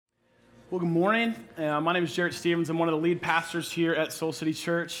Well, good morning. My name is Jarrett Stevens. I'm one of the lead pastors here at Soul City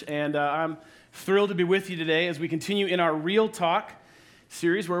Church, and I'm thrilled to be with you today as we continue in our Real Talk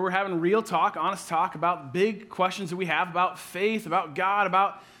series, where we're having real talk, honest talk about big questions that we have about faith, about God,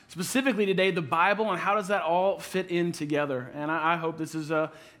 about specifically today the Bible, and how does that all fit in together. And I hope this is an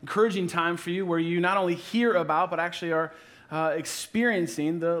encouraging time for you where you not only hear about, but actually are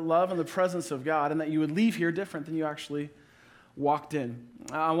experiencing the love and the presence of God, and that you would leave here different than you actually walked in.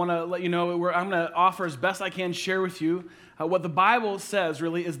 I want to let you know I'm going to offer as best I can, share with you what the Bible says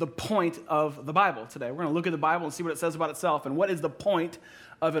really is the point of the Bible today. We're going to look at the Bible and see what it says about itself and what is the point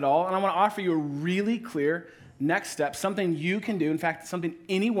of it all. And I want to offer you a really clear next step, something you can do, in fact, something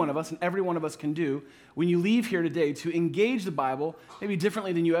any one of us and every one of us can do when you leave here today to engage the Bible maybe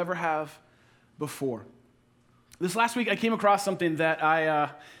differently than you ever have before. This last week I came across something that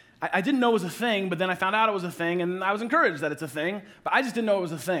I didn't know it was a thing, but then I found out it was a thing, and I was encouraged that it's a thing, but I just didn't know it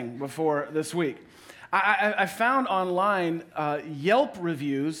was a thing before this week. I found online Yelp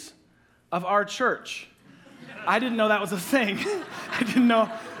reviews of our church. I didn't know that was a thing. I didn't know.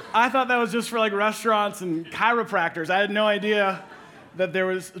 I thought that was just for like restaurants and chiropractors. I had no idea that there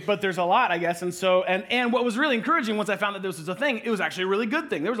was, but there's a lot, I guess. And what was really encouraging once I found that this was a thing, it was actually a really good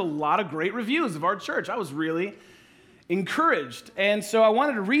thing. There was a lot of great reviews of our church. I was really encouraged. And so I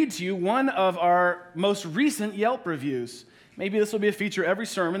wanted to read to you one of our most recent Yelp reviews. Maybe this will be a feature every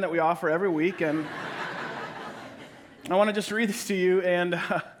sermon that we offer every week. And I want to just read this to you. And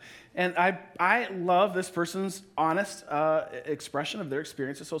I love this person's honest expression of their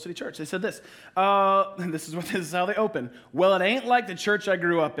experience at Soul City Church. They said this. This is how they open. Well, it ain't like the church I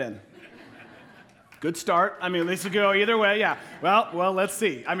grew up in. Good start. I mean, at least it could go either way. Yeah. Well, let's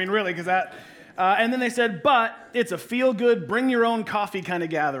see. I mean, really, because that. And then they said, but it's a feel-good, bring-your-own-coffee kind of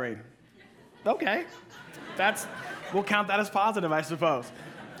gathering. Okay. We'll count that as positive, I suppose.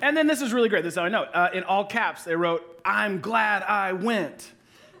 And then this is really great. This is how I know. In all caps, they wrote, I'm glad I went.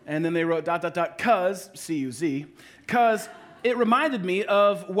 And then they wrote ... cuz, C-U-Z, cuz it reminded me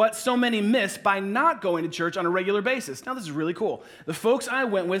of what so many miss by not going to church on a regular basis. Now, this is really cool. The folks I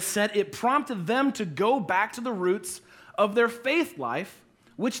went with said it prompted them to go back to the roots of their faith life,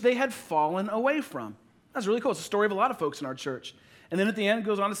 which they had fallen away from. That's really cool. It's a story of a lot of folks in our church. And then at the end, it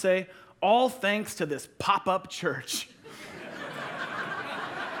goes on to say, all thanks to this pop-up church.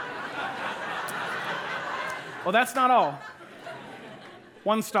 Well, that's not all.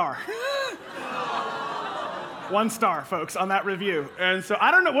 1 star. 1 star, folks, on that review. And so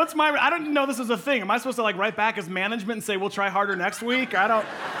I don't know, I didn't know this was a thing. Am I supposed to write back as management and say, we'll try harder next week? I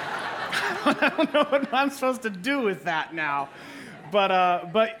don't know what I'm supposed to do with that now.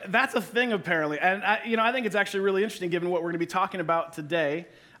 But that's a thing, apparently. And I think it's actually really interesting, given what we're going to be talking about today.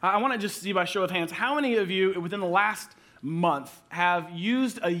 I want to just see by show of hands, how many of you within the last month have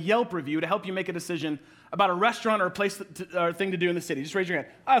used a Yelp review to help you make a decision about a restaurant or a place or thing to do in the city? Just raise your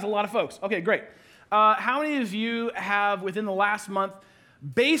hand. Oh, that's a lot of folks. Okay, great. How many of you have, within the last month,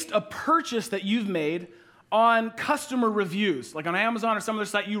 based a purchase that you've made on customer reviews, like on Amazon or some other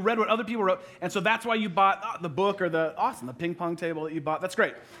site? You read what other people wrote, and so that's why you bought the book or the ping pong table that you bought. That's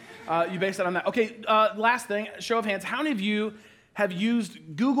great. You based it on that. Okay, last thing, show of hands. How many of you have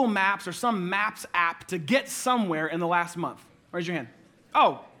used Google Maps or some Maps app to get somewhere in the last month? Raise your hand.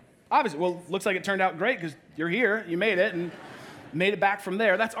 Oh, obviously. Well, looks like it turned out great because you're here, you made it, and made it back from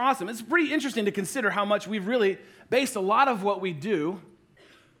there. That's awesome. It's pretty interesting to consider how much we've really based a lot of what we do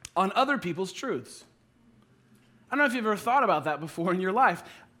on other people's truths. I don't know if you've ever thought about that before in your life.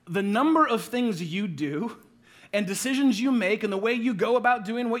 The number of things you do and decisions you make and the way you go about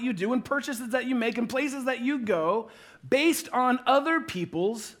doing what you do and purchases that you make and places that you go based on other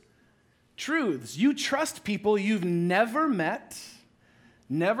people's truths. You trust people you've never met,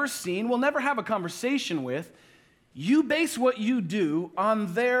 never seen, will never have a conversation with. You base what you do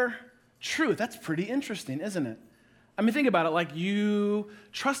on their truth. That's pretty interesting, isn't it? I mean, think about it, like you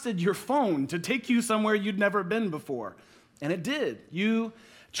trusted your phone to take you somewhere you'd never been before, and it did. You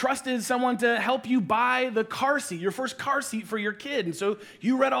trusted someone to help you buy the car seat, your first car seat for your kid, and so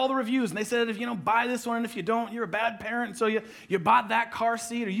you read all the reviews, and they said, if you don't buy this one, and if you don't, you're a bad parent, and so you bought that car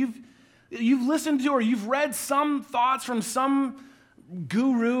seat, or you've listened to or you've read some thoughts from some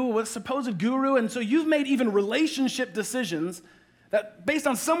guru, a supposed guru, and so you've made even relationship decisions that based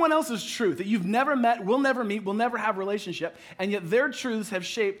on someone else's truth that you've never met, will never meet, will never have a relationship, and yet their truths have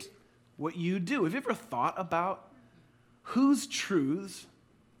shaped what you do. Have you ever thought about whose truths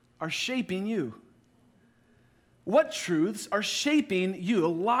are shaping you? What truths are shaping you? A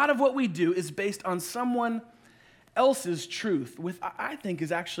lot of what we do is based on someone else's truth, which I think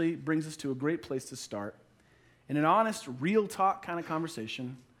is actually brings us to a great place to start in an honest, real talk kind of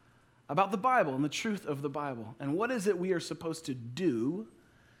conversation about the Bible and the truth of the Bible. And what is it we are supposed to do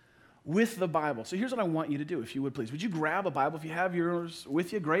with the Bible? So here's what I want you to do, if you would please. Would you grab a Bible? If you have yours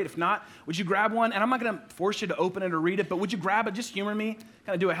with you, great. If not, would you grab one? And I'm not going to force you to open it or read it, but would you grab it? Just humor me,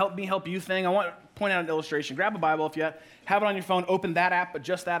 kind of do a help me, help you thing. I want to point out an illustration. Grab a Bible. If you have it on your phone, open that app, but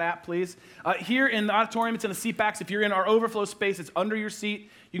just that app, please. Here in the auditorium, it's in the seat backs. If you're in our overflow space, it's under your seat.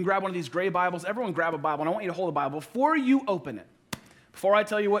 You can grab one of these gray Bibles. Everyone grab a Bible, and I want you to hold a Bible. Before you open it, before I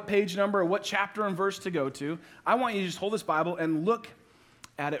tell you what page number or what chapter and verse to go to, I want you to just hold this Bible and look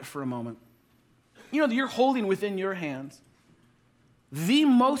at it for a moment. You know, you're holding within your hands the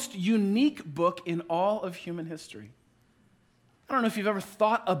most unique book in all of human history. I don't know if you've ever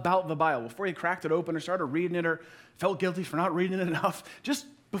thought about the Bible before you cracked it open or started reading it or felt guilty for not reading it enough. Just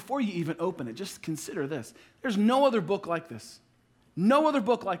before you even open it, just consider this. There's no other book like this. No other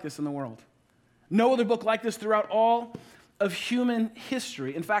book like this in the world. No other book like this throughout all of human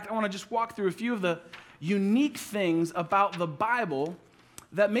history. In fact, I want to just walk through a few of the unique things about the Bible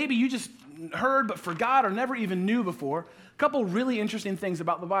that maybe you just heard but forgot or never even knew before. A couple really interesting things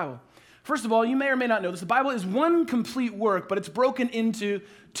about the Bible. First of all, you may or may not know this. The Bible is one complete work, but it's broken into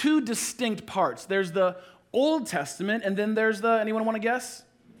two distinct parts. There's the Old Testament, and then there's the, anyone want to guess?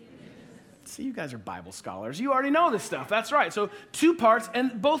 See, you guys are Bible scholars. You already know this stuff. That's right. So two parts,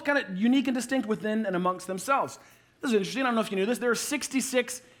 and both kind of unique and distinct within and amongst themselves. This is interesting. I don't know if you knew this. There are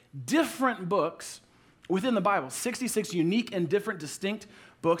 66 different books within the Bible. 66 unique and different distinct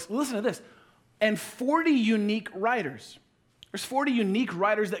books. Listen to this. And 40 unique writers. There's 40 unique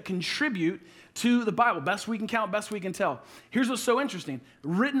writers that contribute to the Bible. Best we can count, best we can tell. Here's what's so interesting.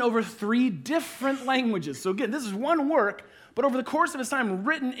 Written over 3 different languages. So again, this is one work, but over the course of its time,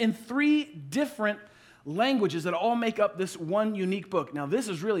 written in 3 different languages that all make up this one unique book. Now, this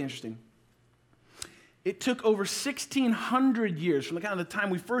is really interesting. It took over 1,600 years from the kind of the time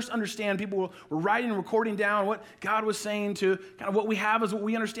we first understand, people were writing and recording down what God was saying to kind of what we have as what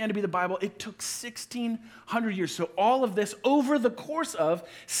we understand to be the Bible. It took 1,600 years. So all of this over the course of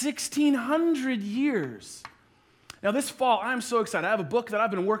 1,600 years. Now this fall, I'm so excited. I have a book that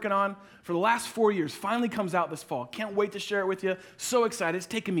I've been working on for the last 4 years. Finally comes out this fall. Can't wait to share it with you. So excited. It's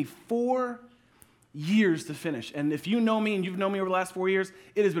taken me 4 years to finish. And if you know me and you've known me over the last 4 years,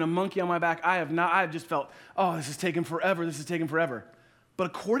 it has been a monkey on my back. I've just felt, oh, this is taking forever. This is taking forever. But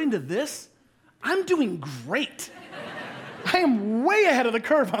according to this, I'm doing great. I am way ahead of the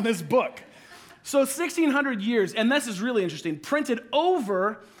curve on this book. So 1,600 years, and this is really interesting, printed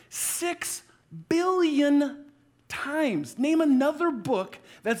over 6 billion times. Name another book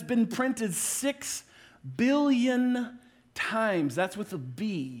that's been printed 6 billion times. That's with a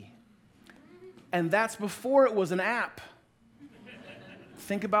B. And that's before it was an app.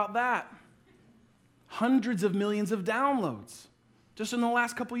 Think about that. Hundreds of millions of downloads just in the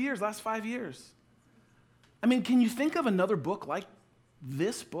last couple years, last 5 years. I mean, can you think of another book like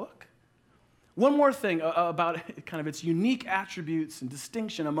this book? One more thing about kind of its unique attributes and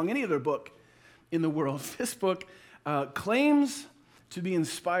distinction among any other book in the world. This book claims to be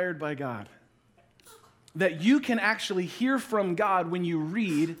inspired by God. That you can actually hear from God when you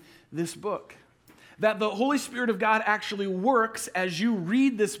read this book. That the Holy Spirit of God actually works as you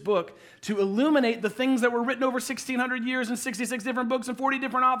read this book to illuminate the things that were written over 1,600 years in 66 different books and 40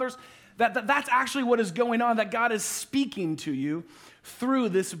 different authors. That's actually what is going on, that God is speaking to you through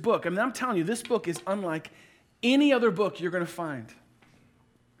this book. I mean, I'm telling you, this book is unlike any other book you're going to find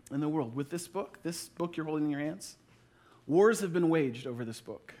in the world. With this book you're holding in your hands, wars have been waged over this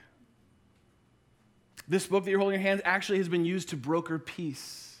book. This book that you're holding in your hands actually has been used to broker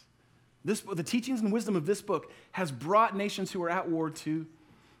peace. The teachings and wisdom of this book has brought nations who are at war to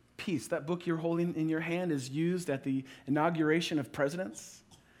peace. That book you're holding in your hand is used at the inauguration of presidents,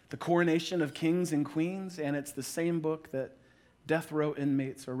 the coronation of kings and queens, and it's the same book that death row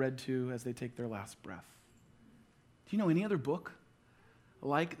inmates are read to as they take their last breath. Do you know any other book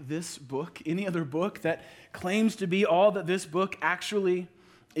like this book? Any other book that claims to be all that this book actually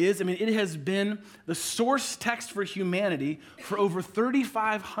is? I mean, it has been the source text for humanity for over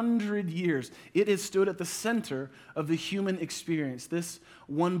 3,500 years. It has stood at the center of the human experience, this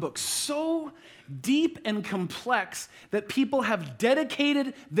one book. So deep and complex that people have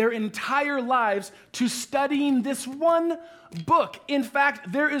dedicated their entire lives to studying this one book. In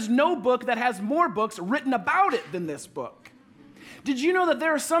fact, there is no book that has more books written about it than this book. Did you know that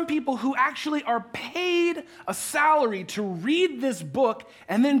there are some people who actually are paid a salary to read this book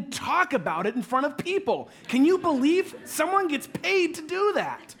and then talk about it in front of people? Can you believe someone gets paid to do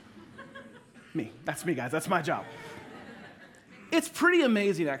that? Me. That's me, guys. That's my job. It's pretty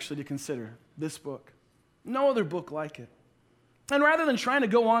amazing, actually, to consider this book. No other book like it. And rather than trying to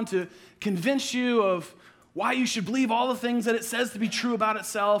go on to convince you of why you should believe all the things that it says to be true about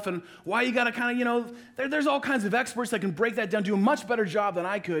itself and why you got to kind of, there's all kinds of experts that can break that down, do a much better job than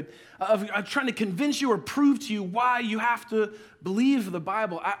I could of trying to convince you or prove to you why you have to believe the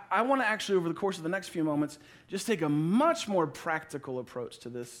Bible. I want to actually, over the course of the next few moments, just take a much more practical approach to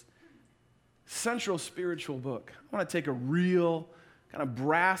this central spiritual book. I want to take a real kind of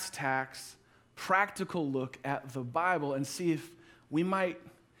brass tacks, practical look at the Bible and see if we might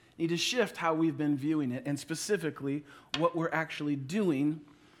need to shift how we've been viewing it and specifically what we're actually doing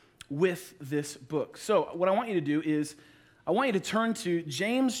with this book. So what I want you to do is I want you to turn to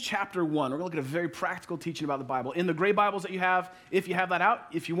James chapter 1. We're going to look at a very practical teaching about the Bible. In the gray Bibles that you have, if you have that out,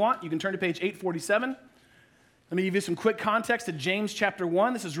 if you want, you can turn to page 847. Let me give you some quick context to James chapter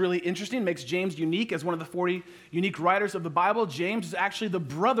 1. This is really interesting. It makes James unique as one of the 40 unique writers of the Bible. James is actually the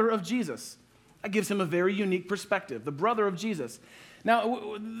brother of Jesus. That gives him a very unique perspective, the brother of Jesus.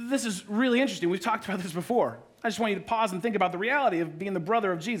 Now, this is really interesting. We've talked about this before. I just want you to pause and think about the reality of being the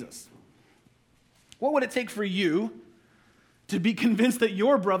brother of Jesus. What would it take for you to be convinced that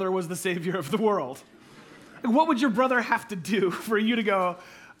your brother was the Savior of the world? What would your brother have to do for you to go,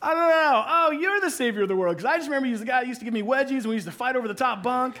 I don't know, oh, you're the Savior of the world? Because I just remember he was the guy that used to give me wedgies and we used to fight over the top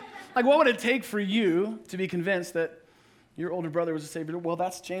bunk. Like, what would it take for you to be convinced that your older brother was the Savior? Well,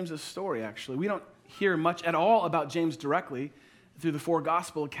 that's James's story, actually. We don't hear much at all about James directly through the 4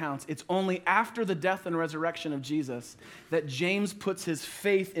 gospel accounts. It's only after the death and resurrection of Jesus that James puts his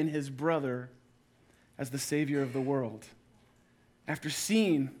faith in his brother as the Savior of the world. After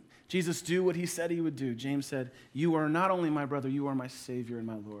seeing Jesus do what he said he would do, James said, "You are not only my brother, you are my Savior and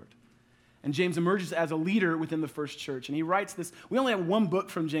my Lord." And James emerges as a leader within the first church. And he writes this. We only have one book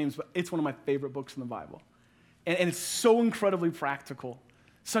from James, but it's one of my favorite books in the Bible. And it's so incredibly practical.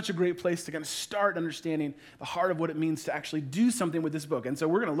 Such a great place to kind of start understanding the heart of what it means to actually do something with this book. And so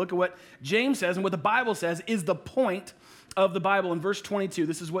we're going to look at what James says and what the Bible says is the point of the Bible. In verse 22,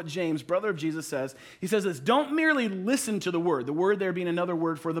 this is what James, brother of Jesus, says. He says this: don't merely listen to the word there being another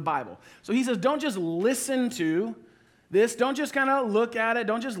word for the Bible. So he says, don't just listen to this. Don't just kind of look at it.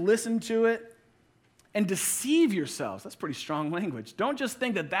 Don't just listen to it and deceive yourselves. That's pretty strong language. Don't just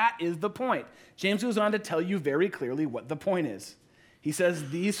think that that is the point. James goes on to tell you very clearly what the point is. He says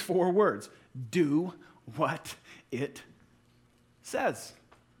these 4 words: do what it says.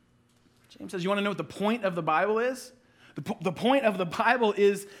 James says, you want to know what the point of the Bible is? The point of the Bible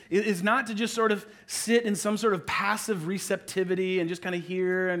is not to just sort of sit in some sort of passive receptivity and just kind of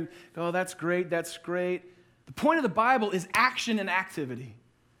hear and go, oh, that's great, that's great. The point of the Bible is action and activity.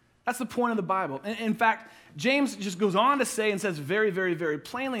 That's the point of the Bible. In fact, James just goes on to say and says very, very, very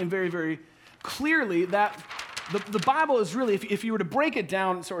plainly and very, very clearly that the Bible is really, if you were to break it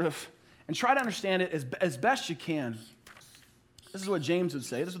down sort of and try to understand it as best you can, this is what James would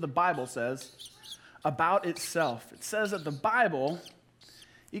say. This is what the Bible says about itself. It says that the Bible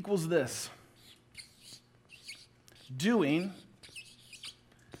equals this: doing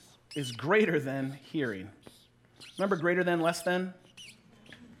is greater than hearing. Remember greater than, less than?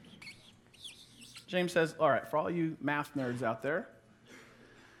 James says, all right, for all you math nerds out there,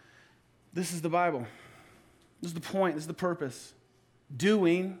 this is the Bible. This is the point. This is the purpose.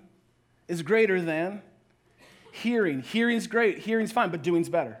 Doing is greater than hearing. Hearing's great. Hearing's fine, but doing's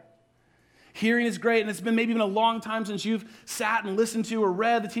better. Hearing is great, and it's been maybe even a long time since you've sat and listened to or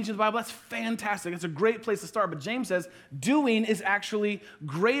read the teaching of the Bible. That's fantastic. It's a great place to start. But James says doing is actually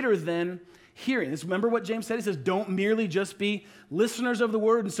greater than hearing. Remember what James said? He says, don't merely just be listeners of the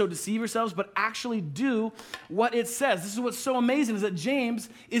word and so deceive yourselves, but actually do what it says. This is what's so amazing, is that James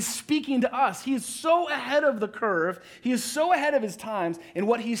is speaking to us. He is so ahead of the curve. He is so ahead of his times in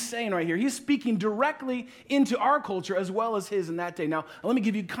what he's saying right here. He's speaking directly into our culture as well as his in that day. Now, let me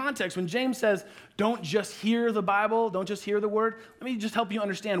give you context. When James says, don't just hear the Bible, don't just hear the word, let me just help you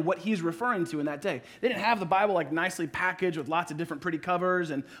understand what he's referring to in that day. They didn't have the Bible like nicely packaged with lots of different pretty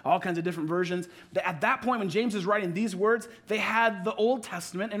covers and all kinds of different versions. At that point, when James is writing these words, they had the Old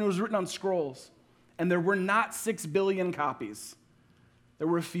Testament, and it was written on scrolls. And there were not 6 billion copies. There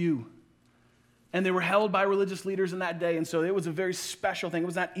were a few. And they were held by religious leaders in that day, and so it was a very special thing. It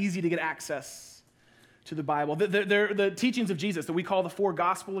was not easy to get access to the Bible. The teachings of Jesus that we call the 4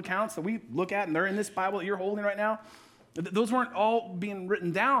 gospel accounts that we look at, and they're in this Bible that you're holding right now, those weren't all being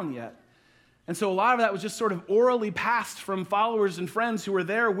written down yet. And so a lot of that was just sort of orally passed from followers and friends who were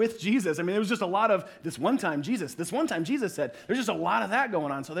there with Jesus. I mean, it was just a lot of this one time Jesus said. There's just a lot of that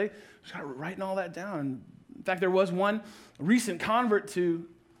going on. So they started writing all that down. In fact, there was one recent convert to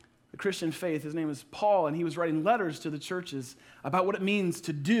the Christian faith. His name is Paul, and he was writing letters to the churches about what it means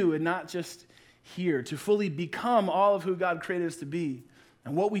to do and not just here, to fully become all of who God created us to be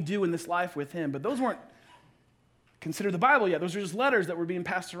and what we do in this life with him. But those weren't considered the Bible yet. Those are just letters that were being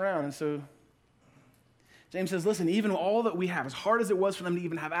passed around. And so James says, listen, even all that we have, as hard as it was for them to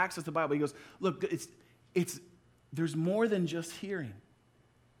even have access to the Bible, he goes, look, there's more than just hearing.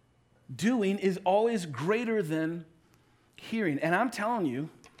 Doing is always greater than hearing. And I'm telling you,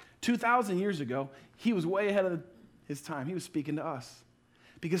 2,000 years ago, he was way ahead of his time. He was speaking to us.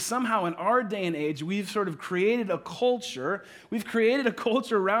 Because somehow in our day and age, we've sort of created a culture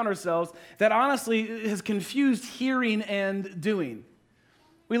around ourselves that honestly has confused hearing and doing.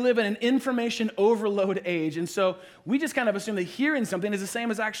 We live in an information overload age, and so we just kind of assume that hearing something is the same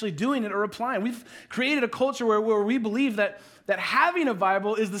as actually doing it or applying. We've created a culture where we believe that having a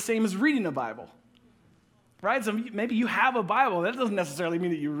Bible is the same as reading a Bible, right? So maybe you have a Bible. That doesn't necessarily mean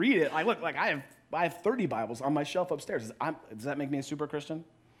that you read it. I have 30 Bibles on my shelf upstairs. Does that make me a super Christian?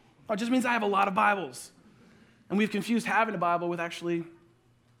 No, it just means I have a lot of Bibles. And we've confused having a Bible with actually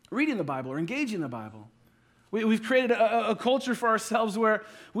reading the Bible or engaging in the Bible. We've created a culture for ourselves where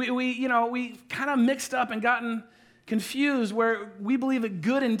we kind of mixed up and gotten confused, where we believe that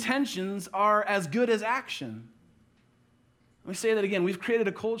good intentions are as good as action. Let me say that again. We've created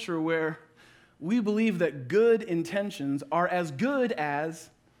a culture where we believe that good intentions are as good as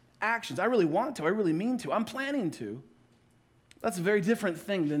actions. I really want to. I really mean to. I'm planning to. That's a very different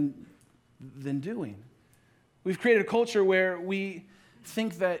thing than doing. We've created a culture where we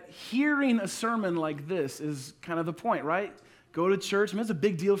think that hearing a sermon like this is kind of the point, right? Go to church. I mean, it's a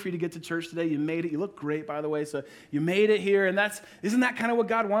big deal for you to get to church today. You made it. You look great, by the way. So you made it here, and isn't that kind of what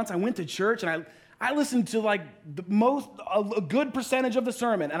God wants? I went to church, and I listened to a good percentage of the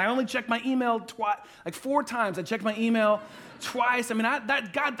sermon, and I only checked my email 4 times. I checked my email twice. I mean,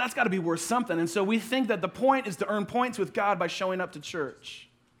 that's got to be worth something. And so we think that the point is to earn points with God by showing up to church.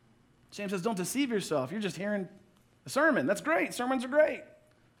 James says, don't deceive yourself. You're just hearing a sermon. That's great. Sermons are great.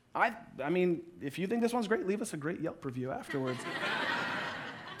 I mean, if you think this one's great, leave us a great Yelp review afterwards.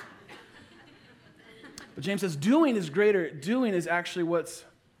 But James says, doing is greater. Doing is actually what's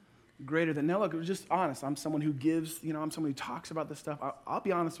greater than. Now, look, just honest. I'm someone who gives, I'm someone who talks about this stuff. I'll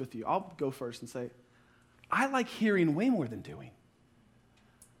be honest with you. I'll go first and say, I like hearing way more than doing.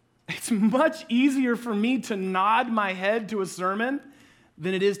 It's much easier for me to nod my head to a sermon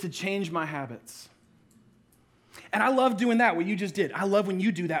than it is to change my habits. And I love doing that, what you just did. I love when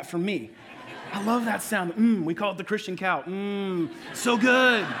you do that for me. I love that sound. We call it the Christian cow. So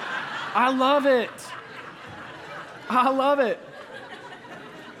good. I love it. I love it.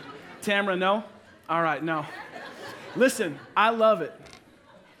 Tamara, no? All right, no. Listen, I love it.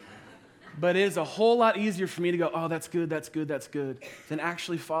 But it is a whole lot easier for me to go, oh, that's good, that's good, that's good, than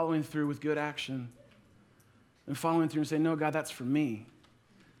actually following through with good action. And following through and saying, no, God, that's for me.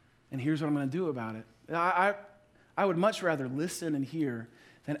 And here's what I'm going to do about it. I would much rather listen and hear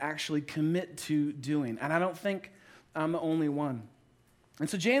than actually commit to doing. And I don't think I'm the only one. And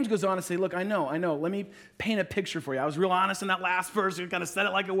so James goes on to say, look, I know. Let me paint a picture for you. I was real honest in that last verse. We kind of said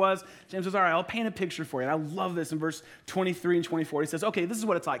it like it was. James says, all right, I'll paint a picture for you. And I love this in verse 23 and 24. He says, okay, this is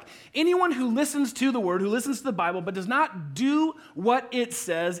what it's like. Anyone who listens to the word, who listens to the Bible, but does not do what it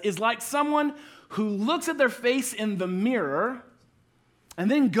says is like someone who looks at their face in the mirror and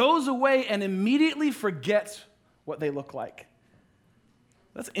then goes away and immediately forgets what they look like.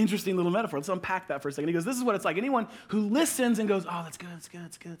 That's an interesting little metaphor. Let's unpack that for a second. He goes, this is what it's like. Anyone who listens and goes, oh, that's good, that's good,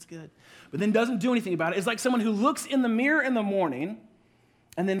 that's good, that's good, but then doesn't do anything about it is like someone who looks in the mirror in the morning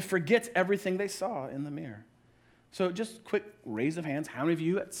and then forgets everything they saw in the mirror. So just quick raise of hands. How many of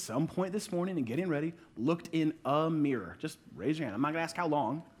you at some point this morning and getting ready looked in a mirror? Just raise your hand. I'm not going to ask how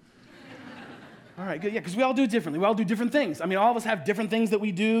long. All right, good. Yeah, because we all do it differently. We all do different things. I mean, all of us have different things that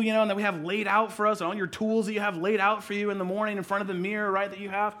we do, and that we have laid out for us, and all your tools that you have laid out for you in the morning in front of the mirror, right, that you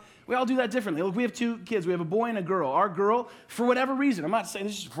have. We all do that differently. Look, we have 2 kids. We have a boy and a girl. Our girl, for whatever reason, I'm not saying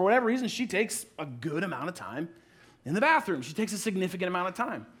this, for whatever reason, she takes a good amount of time in the bathroom. She takes a significant amount of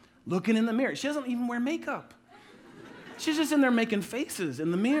time looking in the mirror. She doesn't even wear makeup. She's just in there making faces in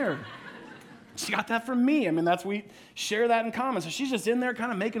the mirror. She got that from me. I mean, we share that in common. So she's just in there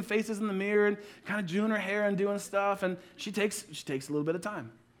kind of making faces in the mirror and kind of doing her hair and doing stuff, and she takes a little bit of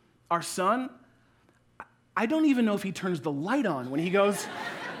time. Our son, I don't even know if he turns the light on when he goes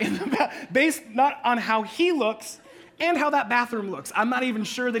in the bathroom, based not on how he looks and how that bathroom looks. I'm not even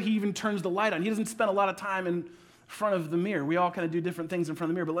sure that he even turns the light on. He doesn't spend a lot of time in front of the mirror. We all kind of do different things in front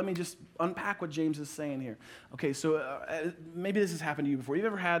of the mirror, but let me just unpack what James is saying here. Okay, so maybe this has happened to you before. You've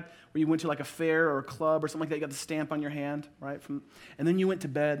ever had where you went to like a fair or a club or something like that, you got the stamp on your hand, right? And then you went to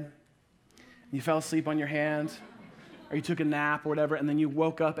bed, and you fell asleep on your hand, or you took a nap or whatever, and then you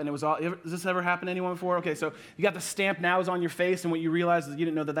woke up and it was all, does this ever happen to anyone before? Okay, so you got the stamp now is on your face, and what you realize is you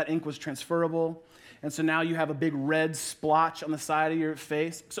didn't know that ink was transferable, and so now you have a big red splotch on the side of your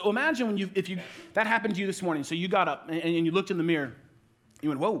face. So imagine if that happened to you this morning, so you got up and you looked in the mirror, you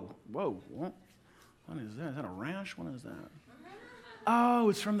went, whoa, what is that? Is that a rash? What is that? Oh,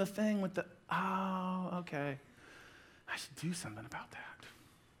 it's from the thing with okay. I should do something about that.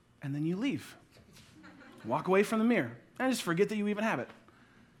 And then you leave. Walk away from the mirror. And just forget that you even have it.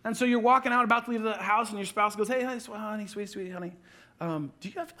 And so you're walking out, about to leave the house, and your spouse goes, hey, honey, sweet honey, do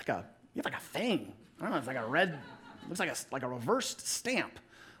you have like a thing? I don't know, it's like a red, looks like a reversed stamp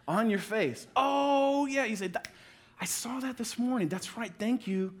on your face. Oh, yeah. You say, I saw that this morning. That's right. Thank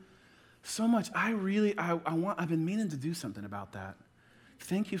you so much. I've been meaning to do something about that.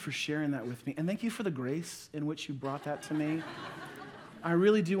 Thank you for sharing that with me. And thank you for the grace in which you brought that to me. I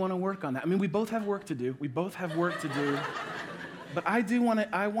really do want to work on that. I mean, we both have work to do. But I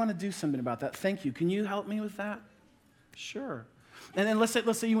want to do something about that. Thank you. Can you help me with that? Sure. And then let's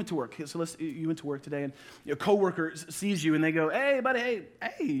say you went to work. So you went to work today, and your coworker sees you, and they go, "Hey, buddy,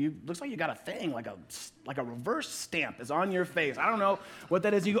 hey, looks like you got a thing, like a reverse stamp is on your face. I don't know what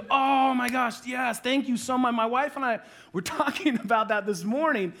that is." You go, "Oh my gosh, yes, thank you so much. My wife and I were talking about that this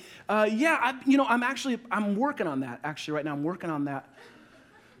morning. I'm working on that actually right now. I'm working on that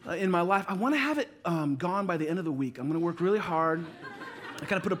in my life. I want to have it gone by the end of the week. I'm going to work really hard." I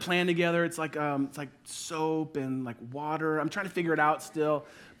kind of put a plan together. It's like soap and like water. I'm trying to figure it out still.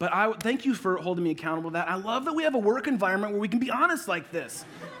 But thank you for holding me accountable to that. I love that we have a work environment where we can be honest like this.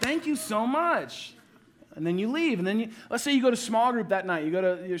 Thank you so much. And then you leave. And then let's say you go to small group that night. You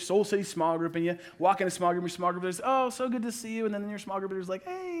go to your Soul City small group, and you walk into small group. Your small group is, "Oh, so good to see you." And then your small group is like,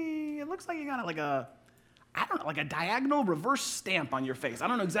 "Hey, it looks like you got like a diagonal reverse stamp on your face." I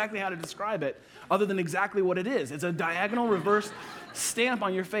don't know exactly how to describe it other than exactly what it is. It's a diagonal reverse stamp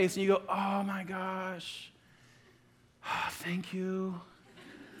on your face. And you go, "Oh my gosh, thank you."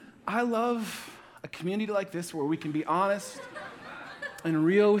 I love a community like this where we can be honest and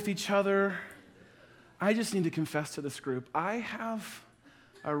real with each other. I just need to confess to this group. I have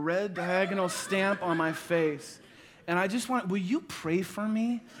a red diagonal stamp on my face. And I just will you pray for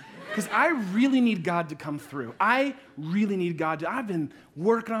me? Because I really need God to come through. I've been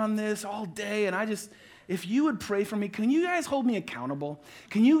working on this all day, and if you would pray for me, can you guys hold me accountable?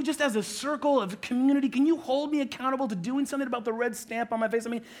 Can you, just as a circle of community, can you hold me accountable to doing something about the red stamp on my face? I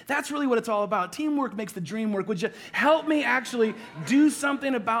mean, that's really what it's all about. Teamwork makes the dream work. Would you help me actually do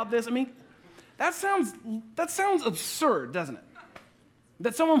something about this? I mean, that sounds absurd, doesn't it?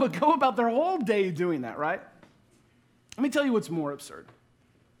 That someone would go about their whole day doing that, right? Let me tell you what's more absurd.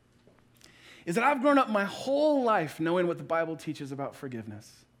 Is that I've grown up my whole life knowing what the Bible teaches about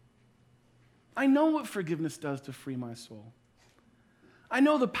forgiveness. I know what forgiveness does to free my soul. I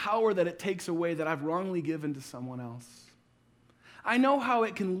know the power that it takes away that I've wrongly given to someone else. I know how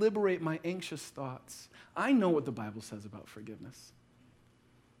it can liberate my anxious thoughts. I know what the Bible says about forgiveness.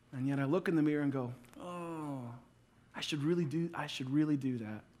 And yet I look in the mirror and go, "Oh, I should really do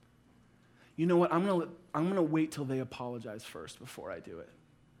that." You know what? I'm going to wait till they apologize first before I do it.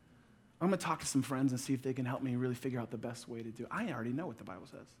 I'm going to talk to some friends and see if they can help me really figure out the best way to do it. I already know what the Bible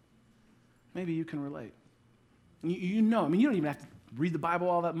says. Maybe you can relate. You know, I mean, you don't even have to read the Bible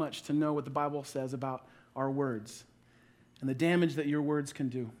all that much to know what the Bible says about our words and the damage that your words can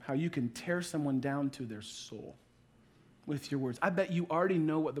do, how you can tear someone down to their soul with your words. I bet you already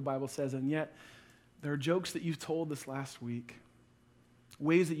know what the Bible says, and yet there are jokes that you've told this last week,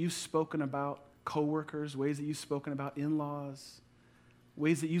 ways that you've spoken about coworkers, ways that you've spoken about in-laws,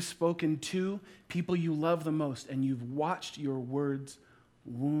 ways that you've spoken to people you love the most, and you've watched your words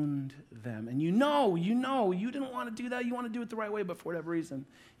wound them. And you know, you didn't want to do that. You want to do it the right way, but for whatever reason,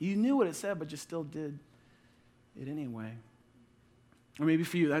 you knew what it said, but you still did it anyway. Or maybe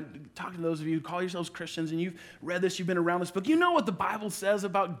for you, talking to those of you who call yourselves Christians and you've read this, you've been around this book, you know what the Bible says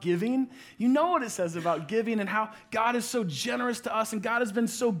about giving. You know what it says about giving and how God is so generous to us and God has been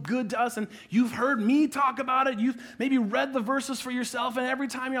so good to us, and you've heard me talk about it. You've maybe read the verses for yourself, and every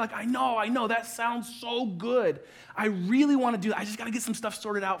time you're like, I know, that sounds so good. I really want to do that. I just got to get some stuff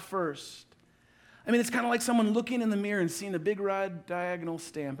sorted out first. I mean, it's kind of like someone looking in the mirror and seeing a big red diagonal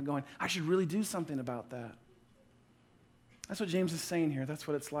stamp and going, I should really do something about that. That's what James is saying here. That's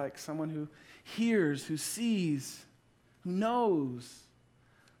what it's like. Someone who hears, who sees, who knows,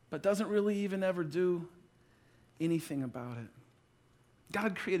 but doesn't really even ever do anything about it.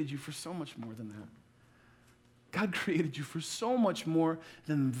 God created you for so much more than that. God created you for so much more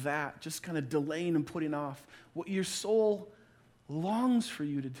than that, just kind of delaying and putting off what your soul longs for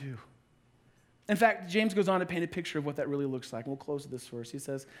you to do. In fact, James goes on to paint a picture of what that really looks like. And we'll close with this verse. He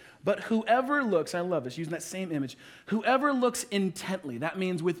says, but whoever looks, I love this, using that same image, whoever looks intently, that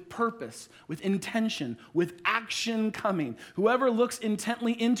means with purpose, with intention, with action coming. Whoever looks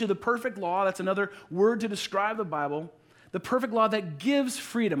intently into the perfect law, that's another word to describe the Bible, the perfect law that gives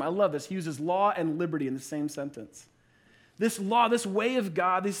freedom. I love this. He uses law and liberty in the same sentence. This law, this way of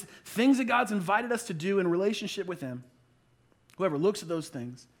God, these things that God's invited us to do in relationship with him, whoever looks at those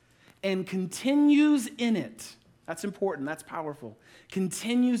things and continues in it, that's important, that's powerful,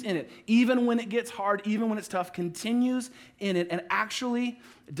 continues in it, even when it gets hard, even when it's tough, continues in it and actually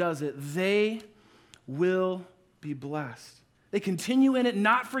does it, they will be blessed. They continue in it,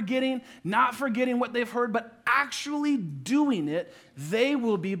 not forgetting what they've heard, but actually doing it, they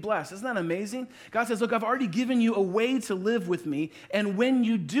will be blessed. Isn't that amazing? God says, look, I've already given you a way to live with me, and when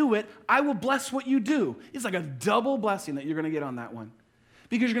you do it, I will bless what you do. It's like a double blessing that you're going to get on that one.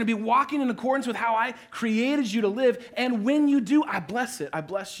 Because you're going to be walking in accordance with how I created you to live, and when you do, I bless it. I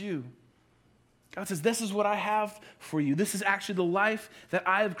bless you. God says, this is what I have for you. This is actually the life that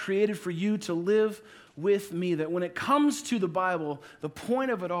I have created for you to live with me. That when it comes to the Bible, the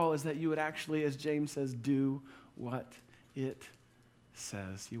point of it all is that you would actually, as James says, do what it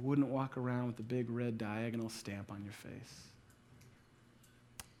says. You wouldn't walk around with the big red diagonal stamp on your face.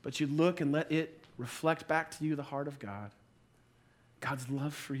 But you'd look and let it reflect back to you the heart of God. God's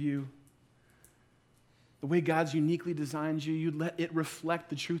love for you. The way God's uniquely designed you, you'd let it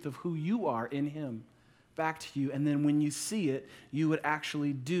reflect the truth of who you are in him back to you. And then when you see it, you would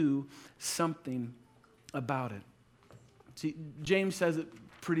actually do something about it. See, James says it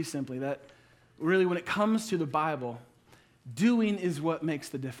pretty simply, that really when it comes to the Bible, doing is what makes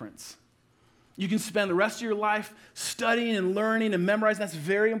the difference. You can spend the rest of your life studying and learning and memorizing. That's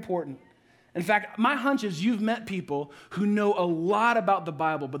very important. In fact, my hunch is you've met people who know a lot about the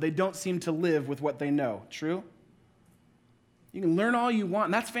Bible, but they don't seem to live with what they know. True? You can learn all you want,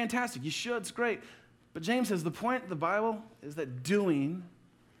 and that's fantastic. You should. It's great. But James says the point of the Bible is that doing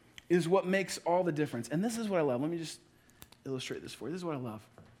is what makes all the difference. And this is what I love. Let me just illustrate this for you. This is what I love.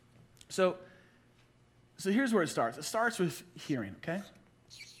 So here's where it starts. It starts with hearing, okay?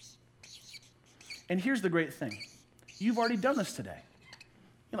 And here's the great thing. You've already done this today.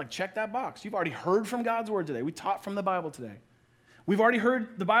 Check that box. You've already heard from God's word today. We taught from the Bible today. We've already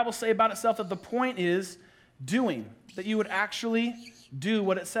heard the Bible say about itself that the point is doing, that you would actually do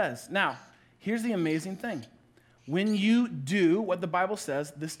what it says. Now, here's the amazing thing. When you do what the Bible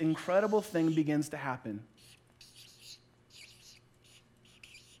says, this incredible thing begins to happen.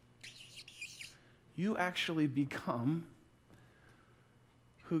 You actually become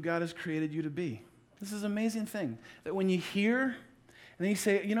who God has created you to be. This is an amazing thing, that when you hear and then you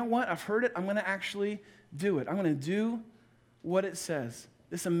say, you know what, I've heard it, I'm going to actually do it. I'm going to do what it says.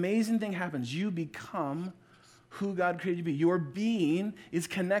 This amazing thing happens. You become who God created you to be. Your being is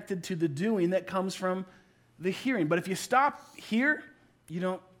connected to the doing that comes from the hearing. But if you stop here, you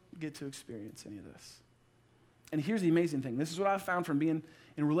don't get to experience any of this. And here's the amazing thing. This is what I've found from being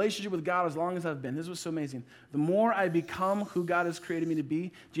in relationship with God as long as I've been. This was so amazing. The more I become who God has created me to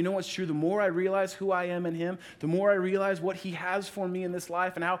be, do you know what's true? The more I realize who I am in him, the more I realize what he has for me in this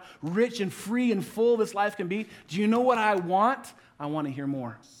life and how rich and free and full this life can be. Do you know what I want? I want to hear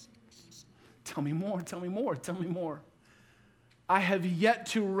more. Tell me more, tell me more, tell me more. I have yet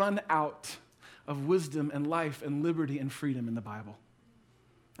to run out of wisdom and life and liberty and freedom in the Bible.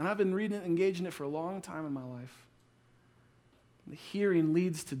 And I've been reading it, engaged in it for a long time in my life. The hearing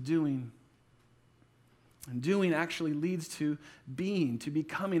leads to doing. And doing actually leads to being, to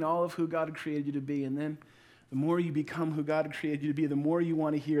becoming all of who God had created you to be. And then the more you become who God had created you to be, the more you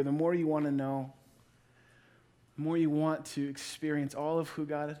want to hear, the more you want to know, the more you want to experience all of who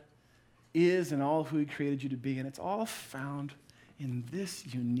God is and all of who he created you to be. And it's all found in this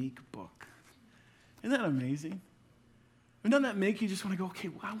unique book. Isn't that amazing? Doesn't that make you just want to go, okay,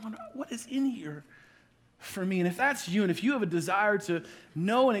 well, I wonder what is in here for me? And if that's you, and if you have a desire to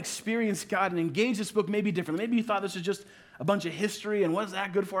know and experience God and engage this book maybe differently, maybe you thought this was just a bunch of history, and what is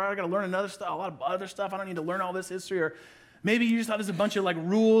that good for? I got to learn a lot of other stuff. I don't need to learn all this history. Or maybe you just thought there's a bunch of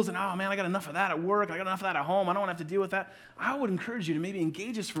rules, and oh man, I got enough of that at work. I got enough of that at home. I don't want to have to deal with that. I would encourage you to maybe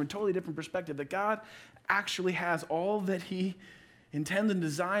engage this from a totally different perspective, that God actually has all that he intends and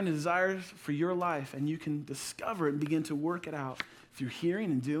designed and desires for your life, and you can discover it and begin to work it out through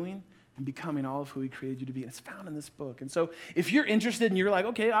hearing and doing and becoming all of who he created you to be. And it's found in this book. And so if you're interested and you're like,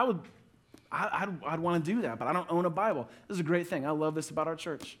 okay, I'd want to do that, but I don't own a Bible. This is a great thing. I love this about our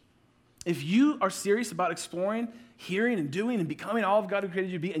church. If you are serious about exploring, hearing, and doing and becoming all of God who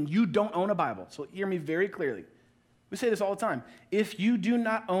created you to be, and you don't own a Bible, so hear me very clearly. We say this all the time. If you do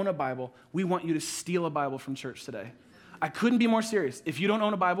not own a Bible, we want you to steal a Bible from church today. I couldn't be more serious. If you don't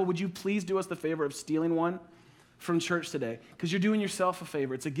own a Bible, would you please do us the favor of stealing one from church today? Because you're doing yourself a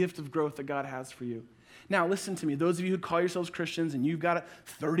favor. It's a gift of growth that God has for you. Now, listen to me. Those of you who call yourselves Christians and you've got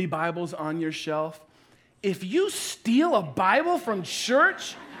 30 Bibles on your shelf, if you steal a Bible from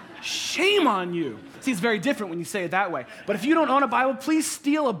church, shame on you. See, it's very different when you say it that way. But if you don't own a Bible, please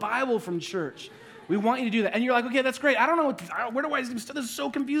steal a Bible from church. We want you to do that. And you're like, okay, that's great. I don't know, where do I, this is so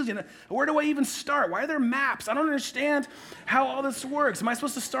confusing. Where do I even start? Why are there maps? I don't understand how all this works. Am I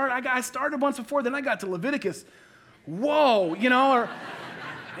supposed to start? I started once before, then I got to Leviticus. Whoa, and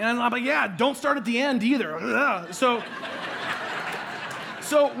I'm like, yeah, don't start at the end either. So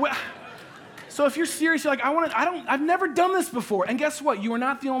if you're serious, you're like, I've never done this before. And guess what? You are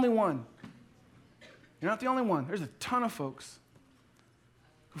not the only one. You're not the only one. There's a ton of folks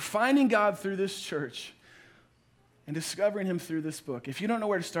who are finding God through this church and discovering him through this book. If you don't know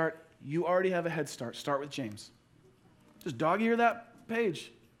where to start, you already have a head start. Start with James. Just dog-ear that page.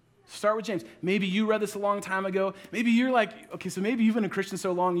 Start with James. Maybe you read this a long time ago. Maybe you're like, okay, so maybe you've been a Christian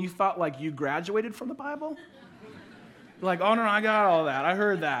so long you thought like you graduated from the Bible. Like, oh, no, I got all that. I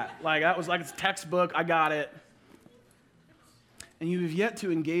heard that. Like, that was like it's textbook. I got it. And you have yet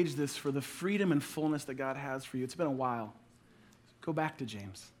to engage this for the freedom and fullness that God has for you. It's been a while. Go back to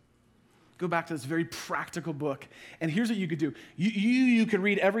James. Go back to this very practical book. And here's what you could do. You could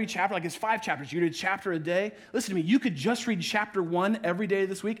read every chapter, like it's 5 chapters. You read a chapter a day. Listen to me. You could just read chapter 1 every day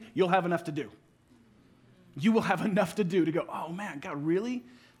this week. You'll have enough to do. You will have enough to do to go, oh, man, God, really?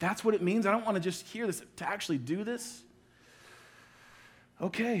 That's what it means? I don't want to just hear this, to actually do this.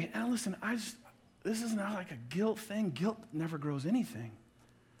 Okay, and listen, this is not like a guilt thing. Guilt never grows anything.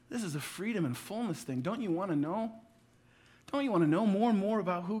 This is a freedom and fullness thing. Don't you want to know? Don't you want to know more and more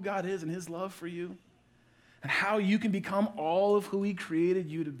about who God is and his love for you? And how you can become all of who he created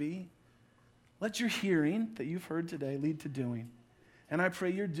you to be? Let your hearing that you've heard today lead to doing. And I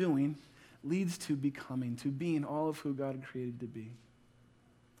pray your doing leads to becoming, to being all of who God created to be.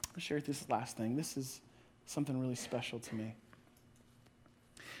 I'll share this last thing. This is something really special to me.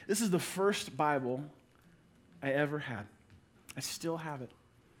 This is the first Bible I ever had. I still have it.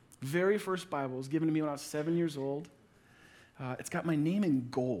 Very first Bible was given to me when I was 7 years old. It's got my name in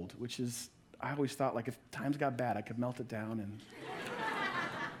gold, which is, I always thought, like, if times got bad, I could melt it down. And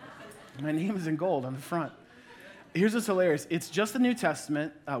my name is in gold on the front. Here's what's hilarious. It's just the New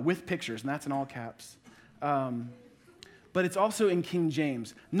Testament with pictures, and that's in all caps. But it's also in King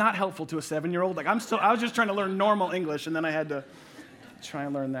James. Not helpful to a 7-year-old. Like, I was just trying to learn normal English, and then I had to try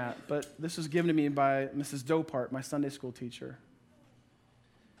and learn that. But this was given to me by Mrs. Dopart, my Sunday school teacher.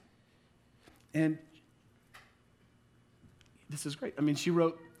 And this is great. I mean, she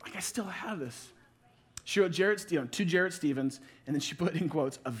wrote, like, I still have this. She wrote to Jarrett Stevens, and then she put in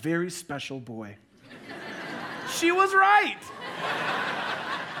quotes, a very special boy. She was right.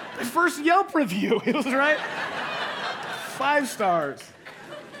 The first Yelp review, it was right. 5 stars.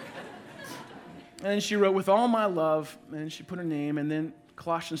 And then she wrote, with all my love, and she put her name, and then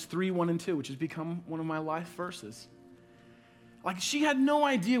Colossians 3:1-2, which has become one of my life verses. Like, she had no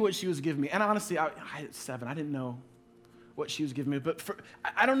idea what she was giving me. And honestly, I at 7, I didn't know what she was giving me. But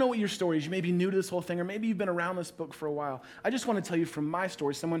I don't know what your story is. You may be new to this whole thing, or maybe you've been around this book for a while. I just want to tell you from my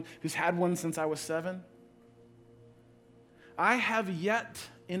story, someone who's had one since I was 7. I have yet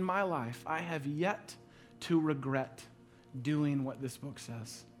to regret doing what this book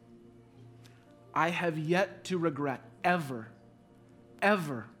says. I have yet to regret ever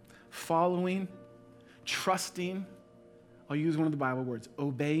following, trusting, I'll use one of the Bible words,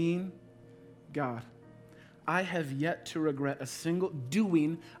 obeying God. I have yet to regret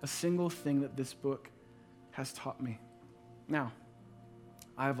doing a single thing that this book has taught me. Now,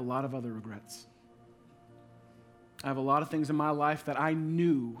 I have a lot of other regrets. I have a lot of things in my life that I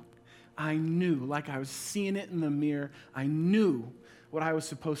knew, like I was seeing it in the mirror. I knew what I was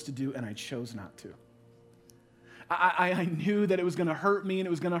supposed to do, and I chose not to. I knew that it was going to hurt me and it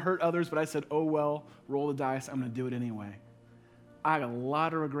was going to hurt others, but I said, oh, well, roll the dice. I'm going to do it anyway. I got a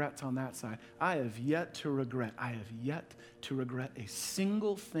lot of regrets on that side. I have yet to regret a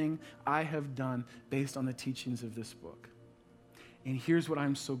single thing I have done based on the teachings of this book. And here's what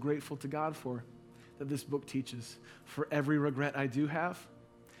I'm so grateful to God for, that this book teaches. For every regret I do have,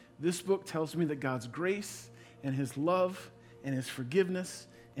 this book tells me that God's grace and his love and his forgiveness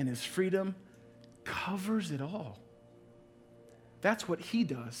and his freedom covers it all. That's what he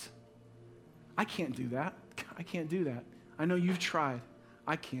does. I can't do that. I know you've tried.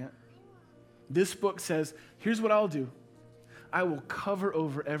 I can't. This book says, here's what I'll do. I will cover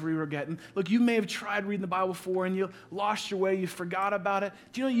over every regret. And look, you may have tried reading the Bible before and you lost your way, you forgot about it.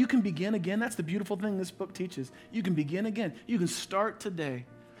 Do you know you can begin again? That's the beautiful thing this book teaches. You can begin again. You can start today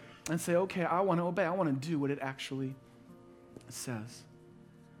and say, okay, I want to obey. I want to do what it actually says.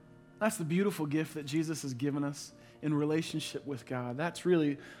 That's the beautiful gift that Jesus has given us in relationship with God. That's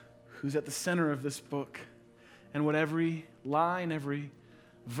really who's at the center of this book. And what every line, every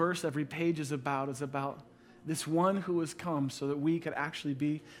verse, every page is about this one who has come so that we could actually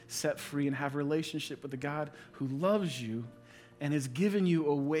be set free and have a relationship with the God who loves you and has given you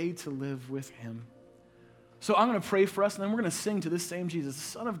a way to live with him. So I'm going to pray for us, and then we're going to sing to this same Jesus, the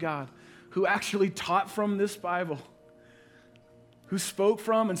Son of God, who actually taught from this Bible, who spoke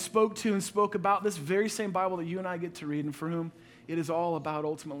from and spoke to and spoke about this very same Bible that you and I get to read, and for whom it is all about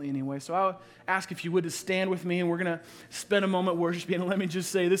ultimately anyway. So I'll ask if you would to stand with me, and we're going to spend a moment worshiping. And let me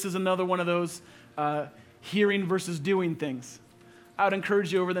just say, this is another one of those hearing versus doing things. I would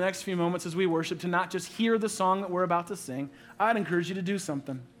encourage you over the next few moments as we worship to not just hear the song that we're about to sing. I'd encourage you to do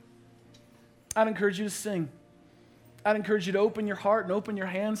something. I'd encourage you to sing. I'd encourage you to open your heart and open your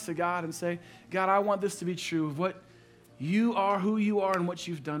hands to God and say, God, I want this to be true of what you are, who you are, and what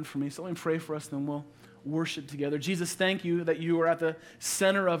you've done for me. So let me pray for us, and then we'll worship together. Jesus, thank you that you are at the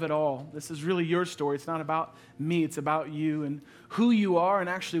center of it all. This is really your story. It's not about me. It's about you and who you are and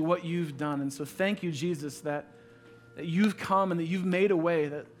actually what you've done. And so thank you, Jesus, that you've come and that you've made a way,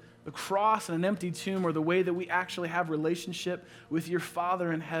 that the cross and an empty tomb are the way that we actually have relationship with your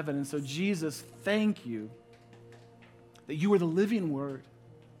Father in heaven. And so, Jesus, thank you that you are the living Word,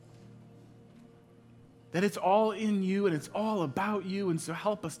 that it's all in you and it's all about you. And so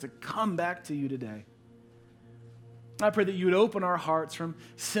help us to come back to you today. I pray that you would open our hearts from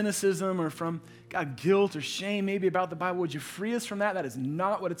cynicism or from, God, guilt or shame maybe about the Bible. Would you free us from that? That is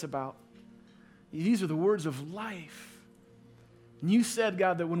not what it's about. These are the words of life. And you said,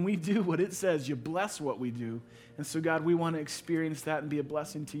 God, that when we do what it says, you bless what we do. And so, God, we want to experience that and be a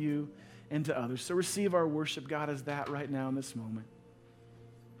blessing to you and to others. So receive our worship, God, as that right now in this moment.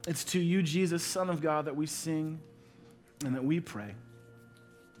 It's to you, Jesus, Son of God, that we sing and that we pray.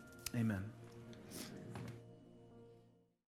 Amen.